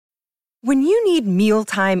When you need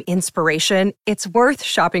mealtime inspiration, it's worth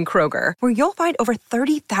shopping Kroger, where you'll find over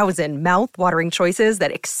 30,000 mouth-watering choices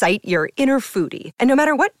that excite your inner foodie. And no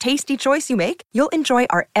matter what tasty choice you make, you'll enjoy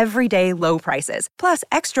our everyday low prices, plus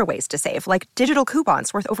extra ways to save, like digital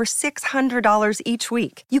coupons worth over $600 each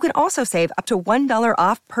week. You can also save up to $1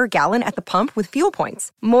 off per gallon at the pump with fuel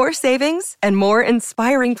points. More savings and more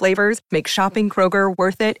inspiring flavors make shopping Kroger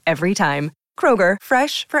worth it every time. Kroger,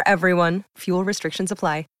 fresh for everyone. Fuel restrictions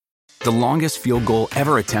apply. The longest field goal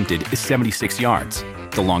ever attempted is 76 yards.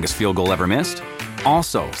 The longest field goal ever missed?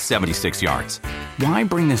 Also 76 yards. Why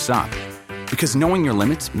bring this up? Because knowing your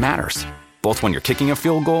limits matters, both when you're kicking a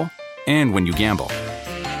field goal and when you gamble.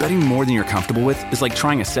 Betting more than you're comfortable with is like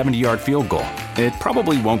trying a 70-yard field goal. It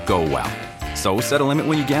probably won't go well. So set a limit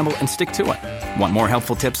when you gamble and stick to it. Want more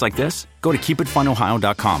helpful tips like this? Go to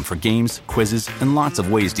keepitfunohio.com for games, quizzes, and lots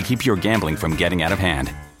of ways to keep your gambling from getting out of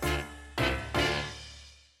hand.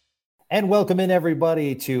 And welcome in,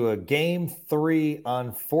 everybody, to a Game 3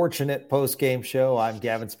 unfortunate post-game show. I'm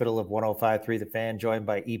Gavin Spittle of 105.3 The Fan, joined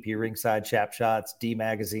by EP Ringside, Chap Shots, D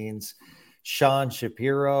Magazine's Sean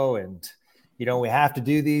Shapiro. And, you know, we have to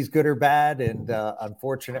do these, good or bad. And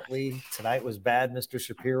unfortunately, tonight was bad, Mr.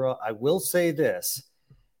 Shapiro. I will say this.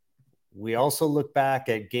 We also look back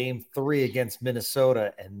at Game 3 against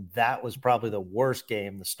Minnesota, and that was probably the worst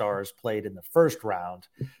game the Stars played in the first round.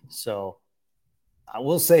 So I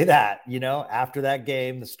will say that, you know, after that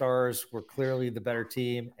game, the Stars were clearly the better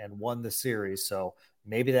team and won the series. So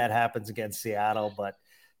maybe that happens against Seattle. But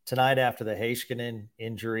tonight, after the Heiskanen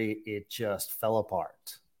injury, it just fell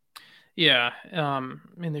apart. Yeah. I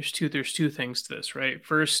mean, there's two things to this, right?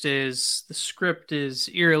 First is the script is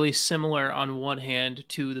eerily similar on one hand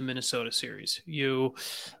to the Minnesota series. You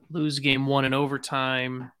lose game 1 in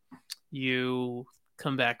overtime. You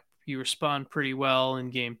come back, you respond pretty well in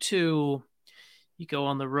game 2. You go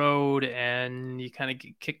on the road and you kind of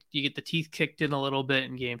get the teeth kicked in a little bit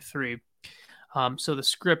in game 3. So the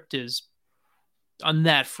script is on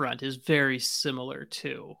that front is very similar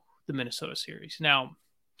to the Minnesota series. Now,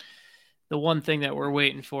 the one thing that we're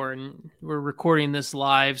waiting for, and we're recording this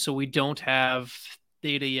live, so we don't have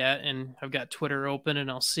data yet. And I've got Twitter open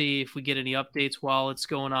and I'll see if we get any updates while it's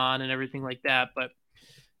going on and everything like that. But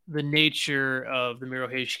the nature of the Miro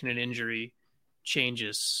Heiskanen injury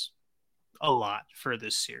changes a lot for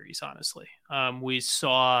this series, honestly. We've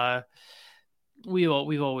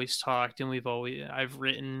always talked, and I've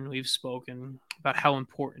written, we've spoken about how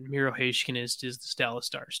important Miro Heiskanen is to the Dallas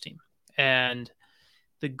Stars team. And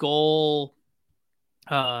the goal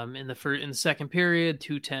in the second period,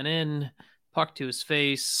 2:10 in, puck to his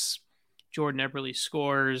face, Jordan Eberle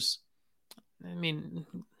scores. I mean,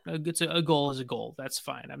 a goal is a goal. That's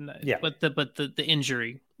fine. I'm not. Yeah. But the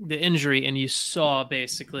injury, and you saw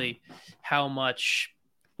basically how much,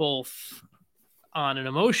 both on an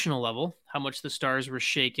emotional level, how much the Stars were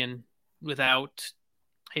shaken without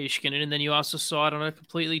Heiskanen, and then you also saw it on a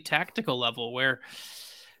completely tactical level where,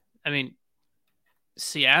 I mean,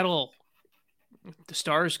 Seattle, the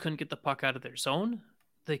Stars couldn't get the puck out of their zone.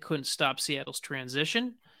 They couldn't stop Seattle's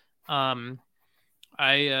transition. I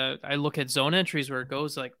look at zone entries where it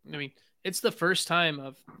goes, like, I mean, it's the first time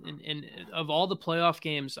of all the playoff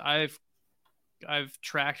games I've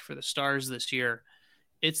tracked for the Stars this year.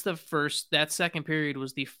 It's that second period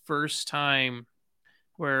was the first time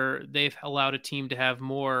where they've allowed a team to have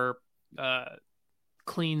more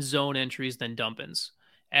clean zone entries than dump-ins.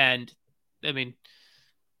 And I mean,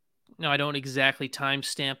 no, I don't exactly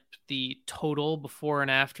timestamp the total before and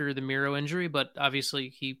after the Miro injury, but obviously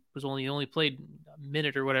he only played a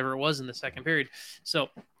minute or whatever it was in the second period. So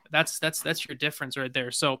that's your difference right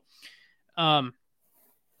there. So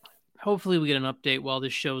hopefully we get an update while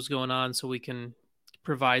this show's going on so we can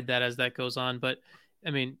provide that as that goes on. But I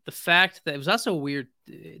mean, the fact that it was also weird,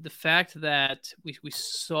 the fact that we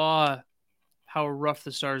saw how rough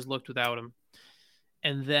the Stars looked without him.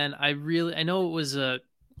 And then I know it was a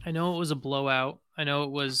blowout. I know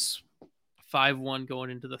it was 5-1 going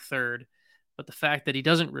into the third, but the fact that he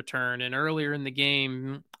doesn't return, and earlier in the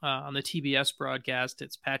game on the TBS broadcast,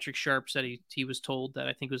 it's Patrick Sharp said he was told that,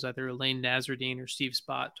 I think it was either Elaine Nazardine or Steve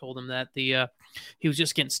Spott told him that he was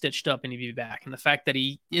just getting stitched up and he'd be back. And the fact that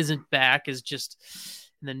he isn't back is just,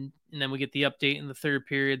 and then we get the update in the third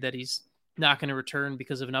period that he's not going to return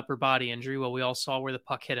because of an upper body injury. Well, we all saw where the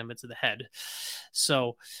puck hit him. It's the head.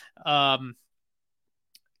 So,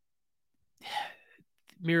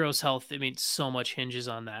 Miro's health, I mean, so much hinges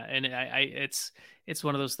on that. And it's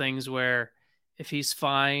one of those things where if he's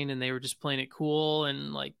fine and they were just playing it cool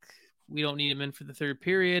and like, we don't need him in for the third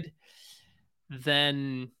period,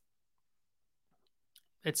 then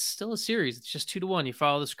it's still a series. It's just 2-1. You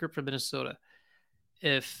follow the script for Minnesota.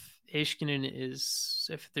 If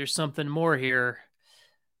if there's something more here,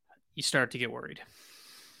 you start to get worried.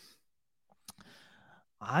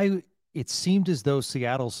 It seemed as though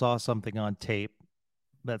Seattle saw something on tape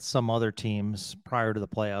that some other teams prior to the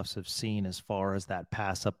playoffs have seen, as far as that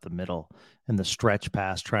pass up the middle and the stretch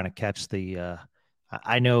pass, trying to catch the,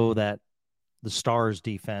 I know that the Stars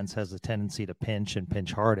defense has a tendency to pinch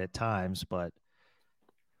hard at times, but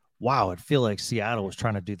wow, I feel like Seattle was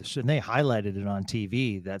trying to do this. And they highlighted it on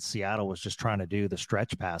TV that Seattle was just trying to do the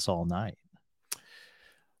stretch pass all night.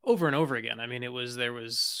 Over and over again. I mean,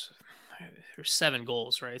 there's 7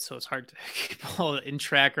 goals, right? So it's hard to keep all in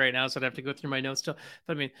track right now. So I'd have to go through my notes still.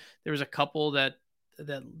 But I mean, there was a couple that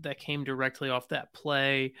came directly off that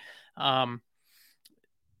play.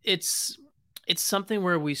 It's something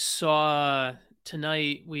where we saw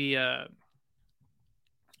tonight. We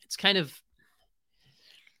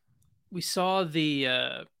saw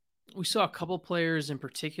a couple players in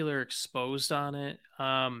particular exposed on it.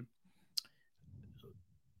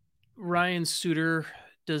 Ryan Suter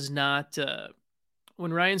does not,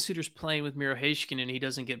 when Ryan Suter's playing with Miro Heiskanen, he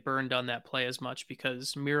doesn't get burned on that play as much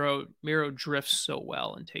because Miro drifts so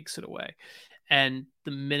well and takes it away. And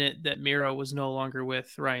the minute that Miro was no longer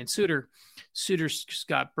with Ryan Suter, Suter's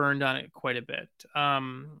got burned on it quite a bit.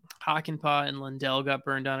 Hakanpää and Lundell got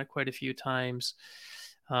burned on it quite a few times.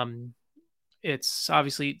 It's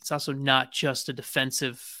also not just a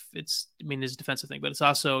defensive. It's a defensive thing, but it's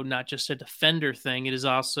also not just a defender thing. It is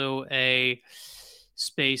also a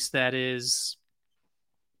space that is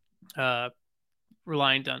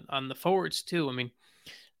reliant on the forwards too. I mean,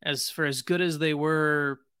 as good as they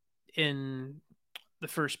were in the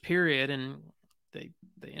first period, and they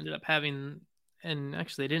ended up having, and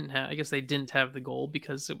actually they didn't have the goal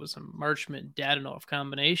because it was a Marchment Dadonov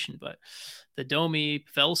combination, but the Domi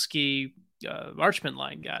Pavelski Marchment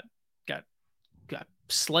line got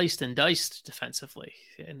sliced and diced defensively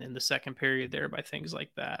in the second period there by things like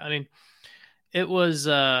that. I mean, it was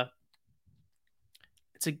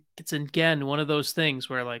it's again one of those things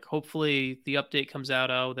where, like, hopefully the update comes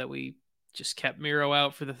out that we just kept Miro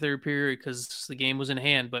out for the third period because the game was in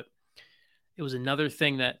hand. But it was another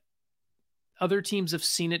thing that other teams have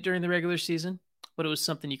seen it during the regular season, but it was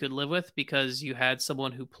something you could live with because you had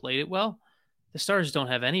someone who played it well. The Stars don't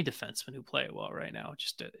have any defensemen who play it well right now.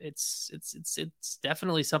 Just it's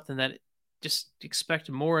definitely something that just expect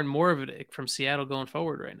more and more of it from Seattle going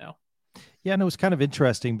forward right now. Yeah, and it was kind of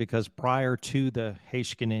interesting because prior to the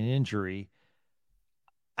Heiskanen injury,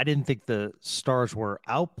 I didn't think the Stars were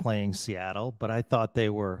outplaying Seattle, but I thought they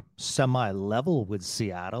were semi-level with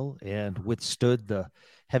Seattle and withstood the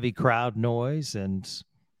heavy crowd noise. And,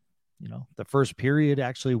 the first period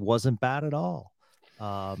actually wasn't bad at all.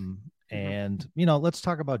 And, let's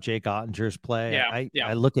talk about Jake Ottinger's play. Yeah.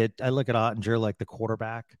 I look at Ottinger like the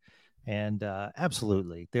quarterback, and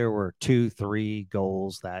absolutely there were 2-3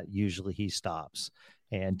 goals that usually he stops,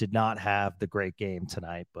 and did not have the great game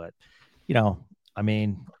tonight. But,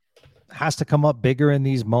 has to come up bigger in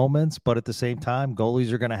these moments, but at the same time,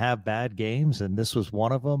 goalies are going to have bad games, and this was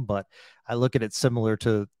one of them. But I look at it similar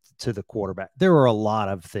to the quarterback. There were a lot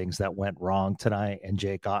of things that went wrong tonight, and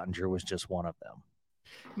Jake Ottinger was just one of them.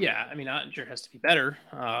 Yeah, I mean, Ottinger has to be better.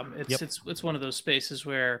 It's one of those spaces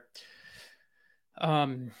where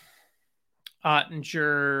Ottinger,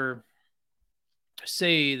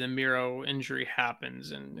 say the Miro injury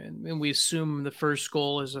happens, and we assume the first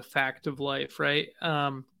goal is a fact of life, right?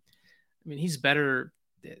 He's better.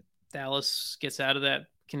 Dallas gets out of that,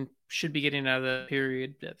 should be getting out of the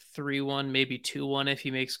period at 3-1, maybe 2-1 if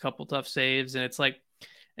he makes a couple tough saves. And it's like,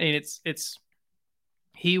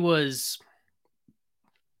 he was.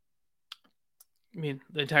 The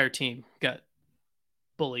entire team got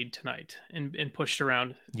bullied tonight and pushed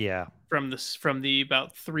around. Yeah. From the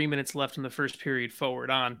about 3 minutes left in the first period forward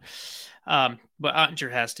on. But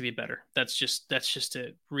Ottinger has to be better. That's just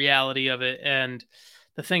a reality of it. And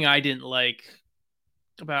the thing I didn't like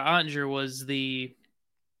about Ottinger was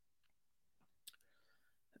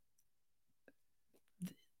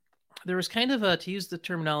there was kind of to use the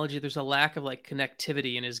terminology, there's a lack of like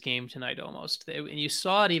connectivity in his game tonight almost. And you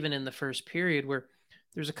saw it even in the first period where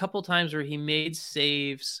there's a couple times where he made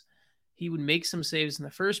saves. He would make some saves in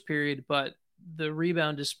the first period, but the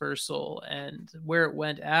rebound dispersal and where it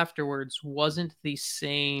went afterwards wasn't the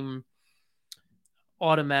same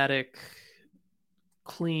automatic,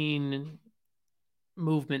 clean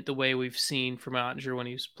movement the way we've seen from Ottinger when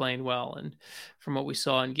he was playing well, and from what we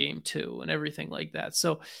saw in game 2 and everything like that.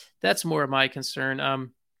 So that's more of my concern.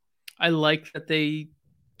 I like that they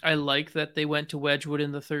I like that they went to Wedgwood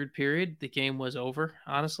in the third period. The game was over,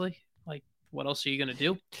 honestly. Like, what else are you going to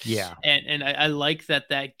do? Yeah. And I like that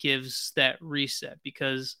gives that reset,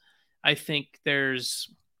 because I think there's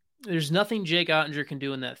nothing Jake Ottinger can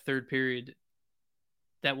do in that third period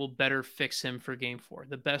that will better fix him for game 4.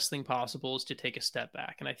 The best thing possible is to take a step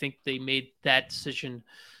back. And I think they made that decision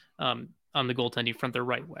on the goaltending front the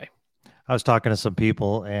right way. I was talking to some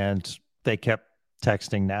people and they kept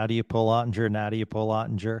texting, now do you pull Ottinger? Now do you pull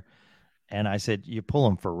Ottinger? And I said, you pull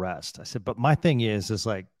him for rest. I said, but my thing is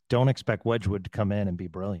like, don't expect Wedgwood to come in and be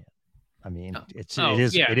brilliant. I mean, it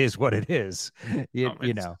is what it is,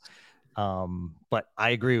 you know. But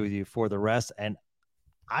I agree with you for the rest. And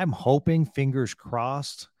I'm hoping, fingers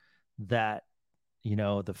crossed, that, you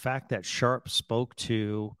know, the fact that Sharp spoke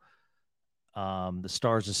to the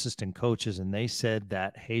Stars assistant coaches and they said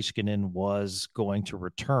that Heiskanen was going to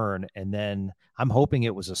return, and then I'm hoping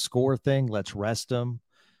it was a score thing. Let's rest him.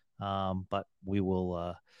 But we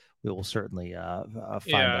will certainly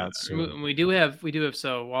find out soon. We do have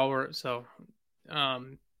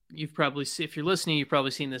you've probably if you're listening, you've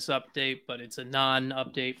probably seen this update, but it's a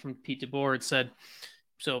non-update from Pete DeBoer. It said,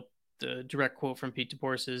 so the direct quote from Pete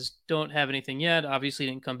DeBoer says, don't have anything yet. Obviously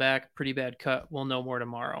didn't come back. Pretty bad cut. We'll know more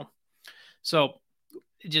tomorrow. So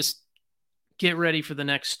just get ready for the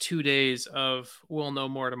next 2 days of we'll know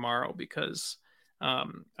more tomorrow, because I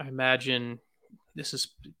imagine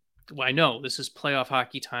I know this is playoff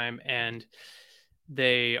hockey time, and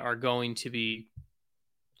they're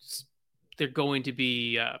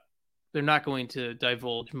not going to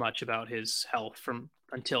divulge much about his health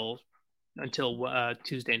until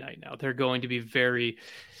Tuesday night. Now they're going to be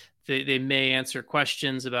they may answer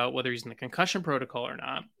questions about whether he's in the concussion protocol or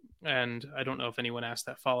not. And I don't know if anyone asked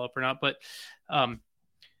that follow-up or not, but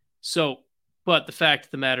but the fact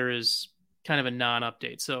of the matter is kind of a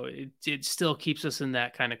non-update. So it still keeps us in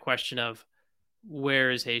that kind of question of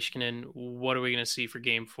where is Heiskanen? What are we going to see for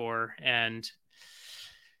game 4? And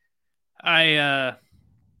and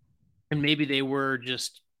maybe they were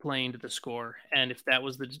just playing to the score. And if that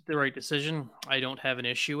was the right decision, I don't have an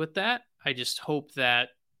issue with that. I just hope that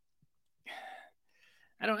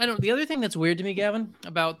I don't. The other thing that's weird to me, Gavin,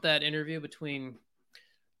 about that interview between,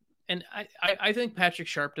 and I think Patrick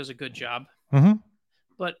Sharp does a good job,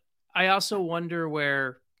 but I also wonder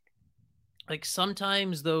where, like,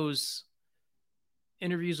 sometimes those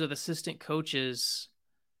interviews with assistant coaches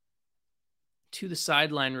to the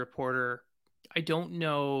sideline reporter, I don't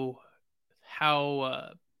know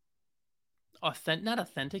how not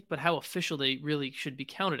authentic, but how official they really should be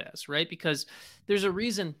counted as, right? Because there's a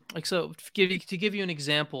reason, like, so to give you an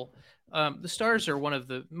example, the Stars are one of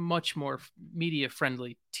the much more media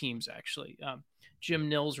friendly teams, actually. Jim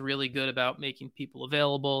Nill's really good about making people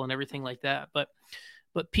available and everything like that. But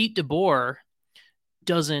Pete DeBoer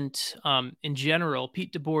doesn't,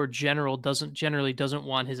 Pete DeBoer generally doesn't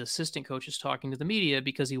want his assistant coaches talking to the media,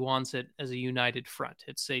 because he wants it as a united front.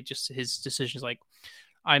 It's just his decisions, like,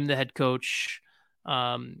 I'm the head coach.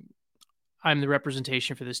 I'm the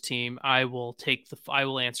representation for this team. I will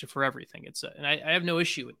answer for everything. And I have no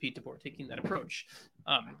issue with Pete DeBoer taking that approach.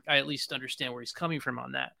 I at least understand where he's coming from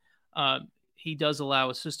on that. He does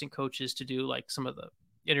allow assistant coaches to do, like, some of the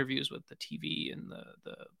interviews with the TV and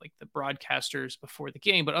the broadcasters before the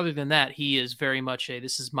game. But other than that, he is very much it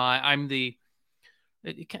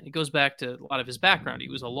kind of goes back to a lot of his background. He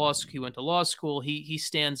went to law school. He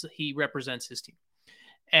represents his team.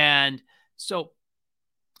 And so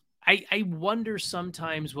I wonder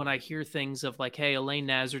sometimes when I hear things of, like, hey, Elaine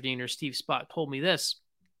Nazardine or Steve Spott told me this.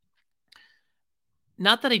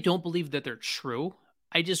 Not that I don't believe that they're true.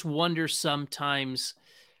 I just wonder sometimes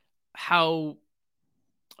how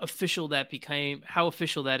official that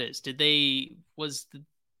is. Do you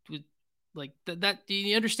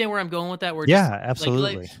understand where I'm going with that?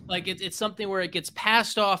 Absolutely. It's something where it gets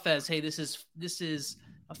passed off as, hey, this is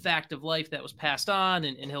a fact of life that was passed on,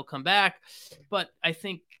 and he'll come back. But I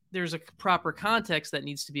think there's a proper context that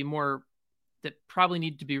probably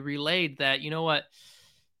need to be relayed, that, you know what,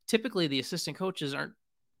 typically the assistant coaches aren't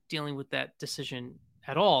dealing with that decision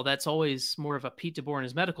at all. That's always more of a Pete DeBoer and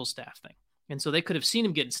his medical staff thing. And so they could have seen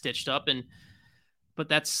him getting stitched up, but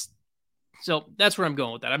that's where I'm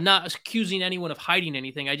going with that. I'm not accusing anyone of hiding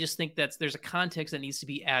anything. I just think there's a context that needs to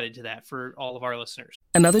be added to that for all of our listeners.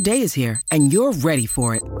 Another day is here, and you're ready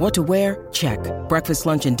for it. What to wear? Check. Breakfast,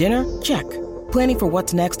 lunch, and dinner? Check. Planning for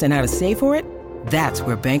what's next and how to save for it? That's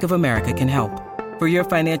where Bank of America can help. For your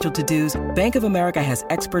financial to-dos, Bank of America has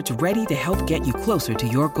experts ready to help get you closer to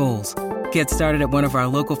your goals. Get started at one of our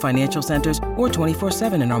local financial centers or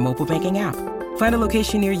 24/7 in our mobile banking app. Find a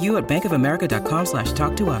location near you at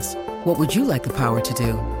bankofamerica.com/talktous. What would you like the power to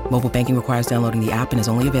do? Mobile banking requires downloading the app and is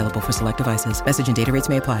only available for select devices. Message and data rates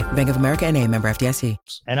may apply. Bank of America NA, member FDIC.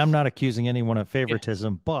 And I'm not accusing anyone of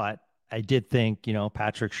favoritism, but I did think,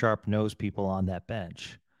 Patrick Sharp knows people on that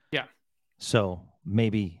bench. Yeah. So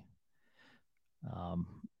maybe,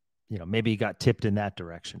 maybe he got tipped in that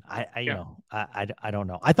direction. I don't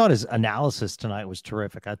know. I thought his analysis tonight was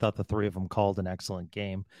terrific. I thought the three of them called an excellent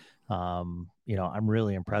game. I'm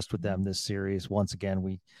really impressed with them this series. Once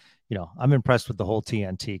again, I'm impressed with the whole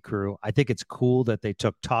TNT crew. I think it's cool that they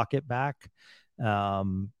took Tocchet back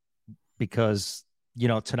because,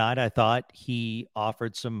 tonight I thought he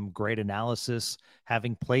offered some great analysis,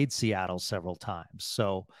 having played Seattle several times.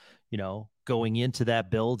 So, going into that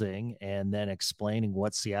building and then explaining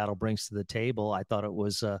what Seattle brings to the table, I thought it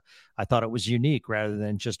was unique rather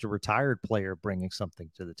than just a retired player bringing something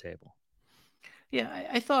to the table. Yeah,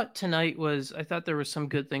 I thought there were some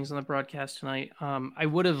good things on the broadcast tonight. I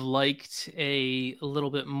would have liked a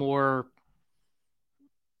little bit more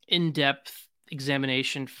in-depth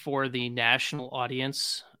examination for the national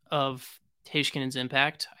audience of Heiskanen's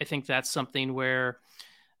impact. I think that's something where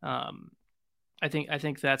I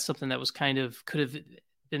think that's something that was could have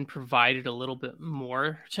been provided a little bit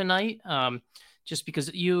more tonight. Just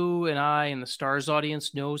because you and I and the Stars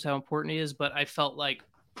audience knows how important he is, but I felt like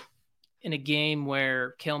in a game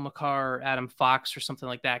where Cale Makar or Adam Fox or something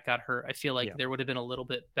like that got hurt, I feel like there would have been a little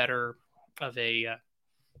bit better of a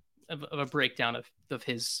breakdown of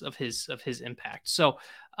his impact. So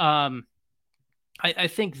I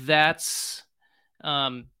think that's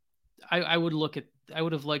I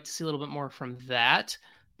would have liked to see a little bit more from that.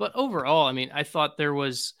 But overall, I mean, I thought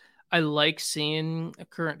I like seeing a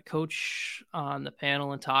current coach on the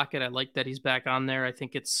panel and Tocchet. I like that he's back on there. I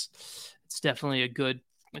think it's definitely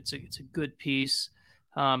it's a good piece.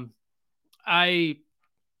 The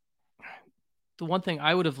one thing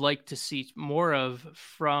I would have liked to see more of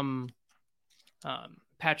from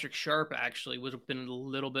Patrick Sharp actually would have been a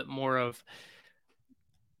little bit more of.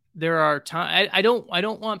 There are times I don't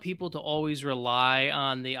want people to always rely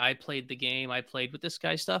on I played the game, I played with this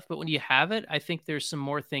guy stuff. But when you have it, I think there's some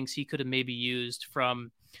more things he could have maybe used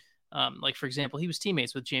from, like for example, he was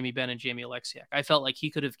teammates with Jamie Benn and Jamie Alexiak. I felt like he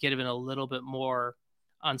could have given a little bit more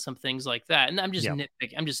on some things like that. And I'm just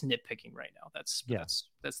nitpicking. I'm just nitpicking right now. That's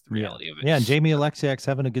the reality of it. Yeah, and Jamie Alexiak's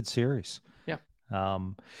having a good series. Yeah.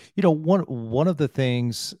 One of the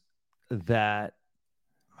things that,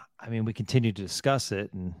 I mean, we continue to discuss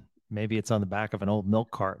it, and maybe it's on the back of an old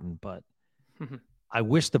milk carton, but I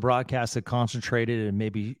wish the broadcast had concentrated and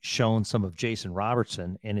maybe shown some of Jason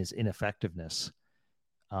Robertson and his ineffectiveness.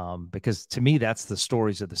 Because to me, that's the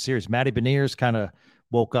stories of the series. Matty Beniers kind of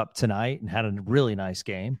woke up tonight and had a really nice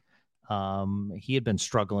game. He had been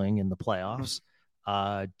struggling in the playoffs.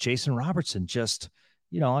 Jason Robertson just,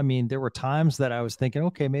 there were times that I was thinking,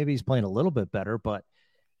 okay, maybe he's playing a little bit better, but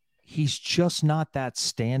he's just not that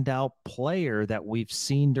standout player that we've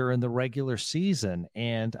seen during the regular season.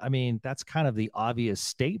 And I mean, that's kind of the obvious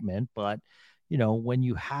statement, but when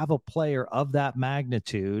you have a player of that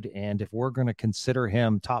magnitude, and if we're going to consider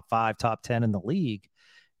him top 5, top 10 in the league,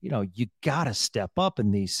 you got to step up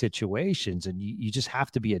in these situations, and you just have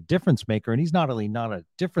to be a difference maker. And he's not only not a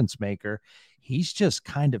difference maker, he's just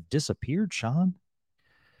kind of disappeared, Sean.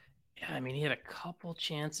 Yeah, I mean, he had a couple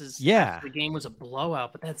chances. Yeah. The game was a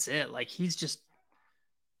blowout, but that's it. Like, he's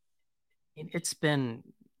been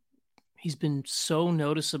so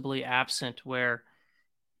noticeably absent where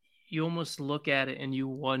you almost look at it and you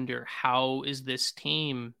wonder, how is this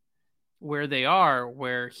team where they are,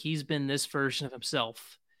 where he's been this version of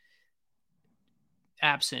himself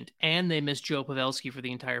absent, and they missed Joe Pavelski for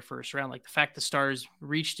the entire first round. Like, the fact the Stars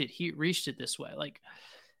reached it this way, like,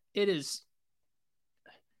 it is.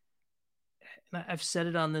 I've said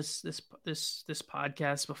it on this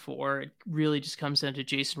podcast before. It really just comes down to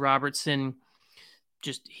Jason Robertson.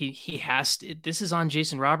 Just he has to. This is on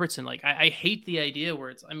Jason Robertson. Like, I hate the idea where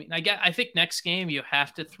it's. I mean, I think next game you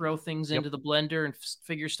have to throw things into the blender and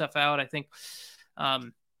figure stuff out. I think, I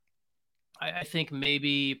think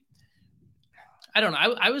maybe. I don't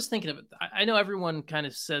know. I was thinking of it. I know everyone kind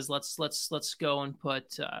of says let's go and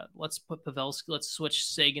put Pavelski. Let's switch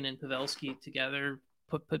Seguin and Pavelski together.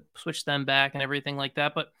 Switch them back and everything like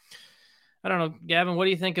that. But I don't know, Gavin, what would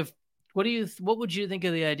you think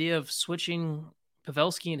of the idea of switching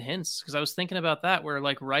Pavelski and Hintz? Because I was thinking about that, where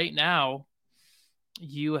like right now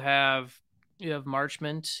you have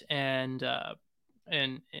Marchment and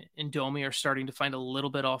Domi are starting to find a little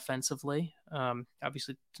bit offensively.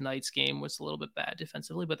 Obviously tonight's game was a little bit bad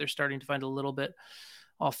defensively, but they're starting to find a little bit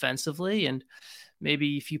offensively. And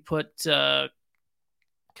maybe if you put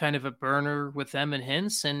kind of a burner with them and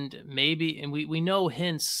Hintz, and we know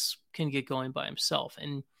Hintz can get going by himself,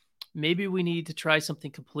 and maybe we need to try something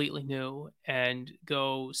completely new and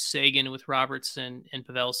go Sagan with Robertson and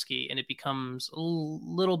Pavelski, and it becomes a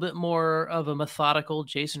little bit more of a methodical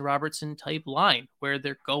Jason Robertson type line where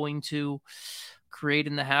they're going to create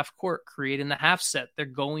in the half court, create in the half set. They're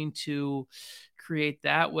going to create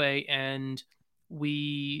that way, and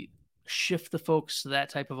we shift the focus to that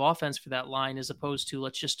type of offense for that line, as opposed to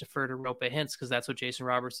let's just defer to Roope Hintz, because that's what Jason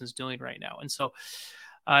Robertson's doing right now. And so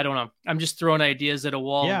I don't know. I'm just throwing ideas at a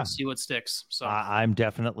wall and see what sticks. So I'm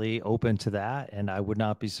definitely open to that, and I would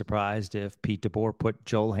not be surprised if Pete DeBoer put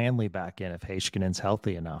Joel Hanley back in if Heiskanen's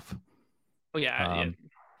healthy enough. Oh yeah,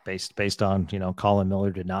 based on Colin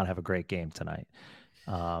Miller did not have a great game tonight,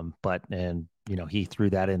 but he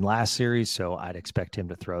threw that in last series, so I'd expect him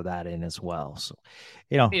to throw that in as well. So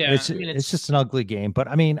it's just an ugly game, but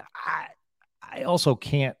I mean I also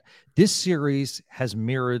can't. This series has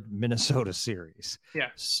mirrored Minnesota series. Yeah.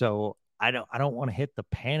 So I don't want to hit the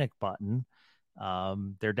panic button.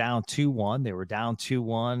 They're down 2-1. They were down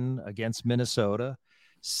 2-1 against Minnesota.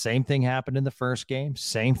 Same thing happened in the first game.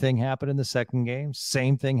 Same thing happened in the second game.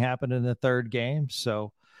 Same thing happened in the third game.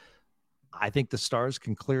 So I think the Stars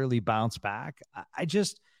can clearly bounce back. I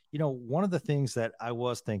just, one of the things that I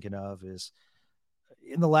was thinking of is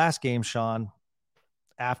in the last game, Sean,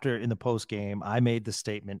 in the post game, I made the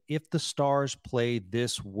statement, if the Stars play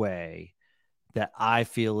this way, that I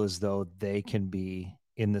feel as though they can be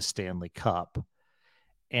in the Stanley Cup.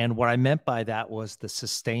 And what I meant by that was the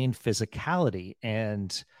sustained physicality.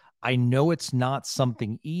 And I know it's not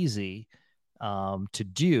something easy to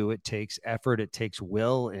do. It takes effort, it takes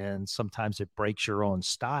will, and sometimes it breaks your own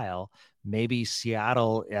style. Maybe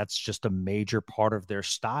Seattle, that's just a major part of their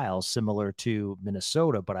style, similar to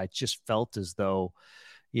Minnesota. But I just felt as though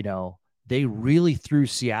they really threw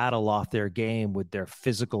Seattle off their game with their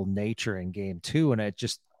physical nature in game 2. And I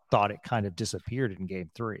just thought it kind of disappeared in game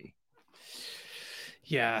 3.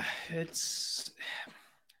 Yeah,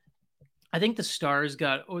 I think the Stars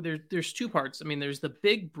there's two parts. I mean, there's the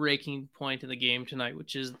big breaking point in the game tonight,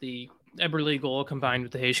 which is the Eberle goal combined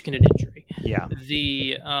with the Heiskanen injury. Yeah.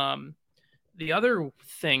 The other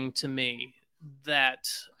thing to me that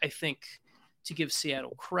I think, to give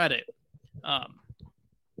Seattle credit,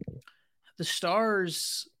 the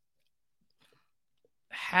Stars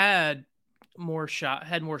had more shot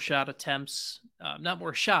attempts, not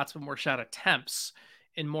more shots, but more shot attempts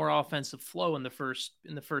and more offensive flow in the first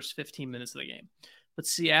 15 minutes of the game. But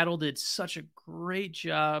Seattle did such a great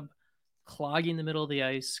job clogging the middle of the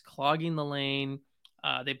ice, clogging the lane.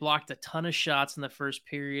 They blocked a ton of shots in the first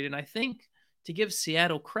period. And I think, to give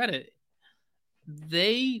Seattle credit,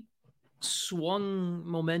 they swung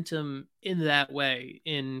momentum in that way,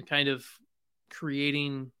 in kind of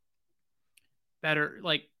creating better,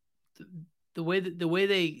 like the way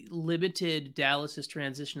they limited Dallas's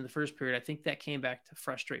transition in the first period. I think that came back to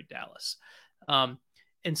frustrate Dallas.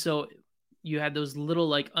 And so you had those little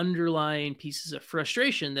like underlying pieces of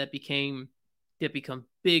frustration that become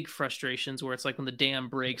big frustrations, where it's like when the dam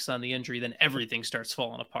breaks on the injury, then everything starts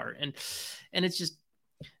falling apart. And it's just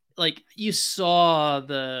like, you saw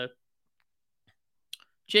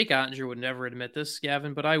Jake Ottinger would never admit this,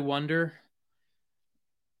 Gavin, but I wonder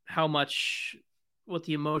how much, what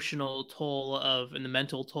the emotional toll of and the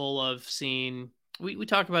mental toll of seeing, we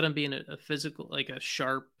talk about him being a physical, like a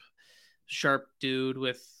sharp dude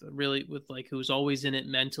with who's always in it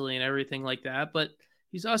mentally and everything like that, but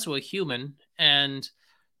he's also a human, and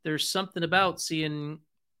there's something about seeing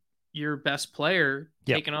your best player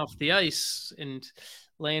taken off the ice and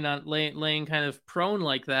laying kind of prone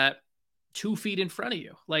like that 2 feet in front of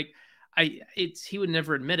you. Like, he would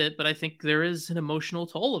never admit it, but I think there is an emotional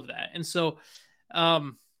toll of that. And so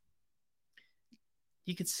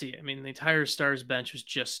you could see, I mean, the entire Stars bench was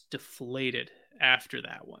just deflated after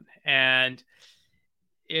that one. And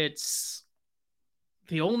it's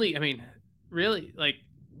the only, I mean, really, like,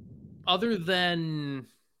 other than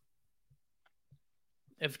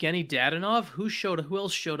Evgeny Dadonov, who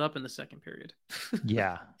else showed up in the second period?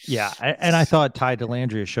 Yeah. And I thought Ty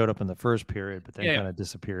Dellandrea showed up in the first period, but then kind of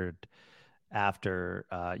disappeared after.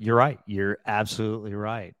 You're right. You're absolutely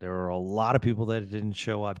right. There were a lot of people that didn't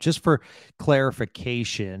show up. Just for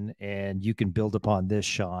clarification, and you can build upon this,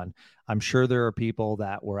 Sean, I'm sure there are people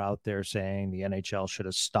that were out there saying the NHL should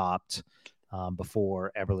have stopped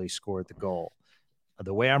before Eberle scored the goal.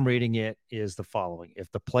 The way I'm reading it is the following.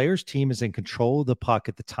 If the player's team is in control of the puck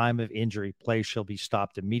at the time of injury, play shall be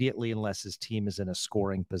stopped immediately unless his team is in a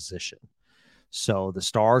scoring position. So the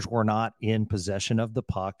Stars were not in possession of the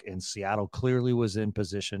puck, and Seattle clearly was in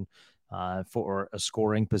position for a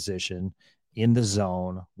scoring position in the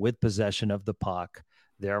zone with possession of the puck.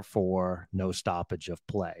 Therefore, no stoppage of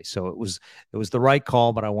play. So it was the right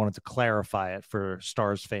call, but I wanted to clarify it for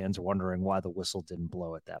Stars fans wondering why the whistle didn't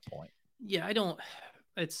blow at that point. Yeah, I don't.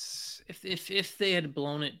 It's if they had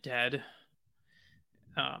blown it dead,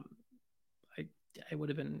 I would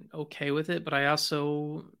have been okay with it. But I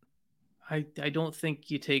also I don't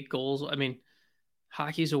think you take goals. I mean,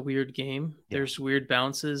 hockey's a weird game. Yeah. There's weird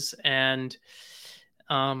bounces, and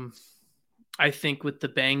I think with the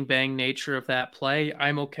bang bang nature of that play,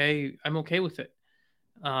 I'm okay with it.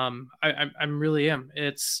 I really am.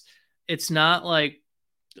 It's not like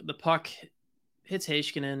the puck hits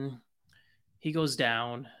Heiskanen, he goes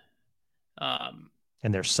down,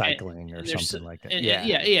 and they're cycling or something like that.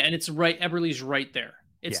 Yeah, and it's right. Eberle's right there.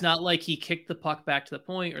 It's not like he kicked the puck back to the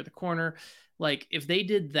point or the corner. Like if they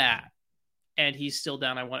did that and he's still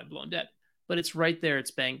down, I want it blown dead. But it's right there.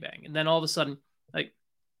 It's bang bang, and then all of a sudden, like.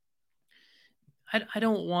 I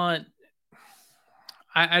don't want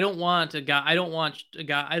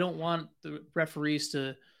the referees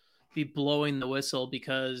to be blowing the whistle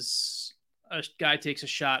because a guy takes a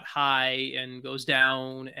shot high and goes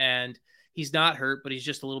down and he's not hurt, but he's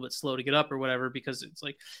just a little bit slow to get up or whatever, because it's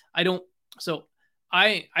like, I don't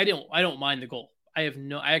mind the goal. I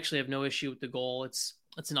actually have no issue with the goal. It's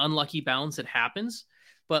an unlucky bounce. It happens,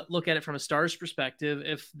 but look at it from a Stars perspective.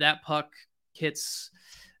 If that puck hits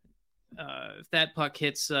Matty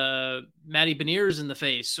Beniers in the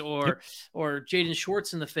face, or Jaden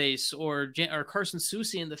Schwartz in the face, or Carson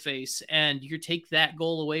Soucy in the face, and you take that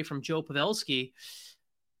goal away from Joe Pavelski,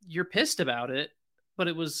 you're pissed about it. But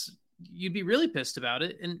you'd be really pissed about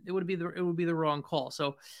it, and it would be the wrong call.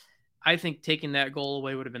 So I think taking that goal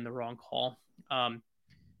away would have been the wrong call.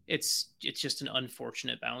 It's just an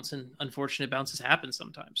unfortunate bounce, and unfortunate bounces happen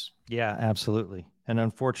sometimes. Yeah, absolutely. And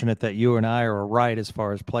unfortunate that you and I are right as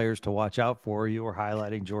far as players to watch out for. You were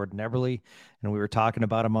highlighting Jordan Eberle, and we were talking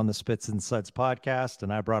about him on the Spits and Suds podcast,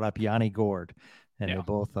 and I brought up Yanni Gourde, and they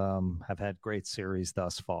both have had great series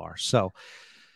thus far. So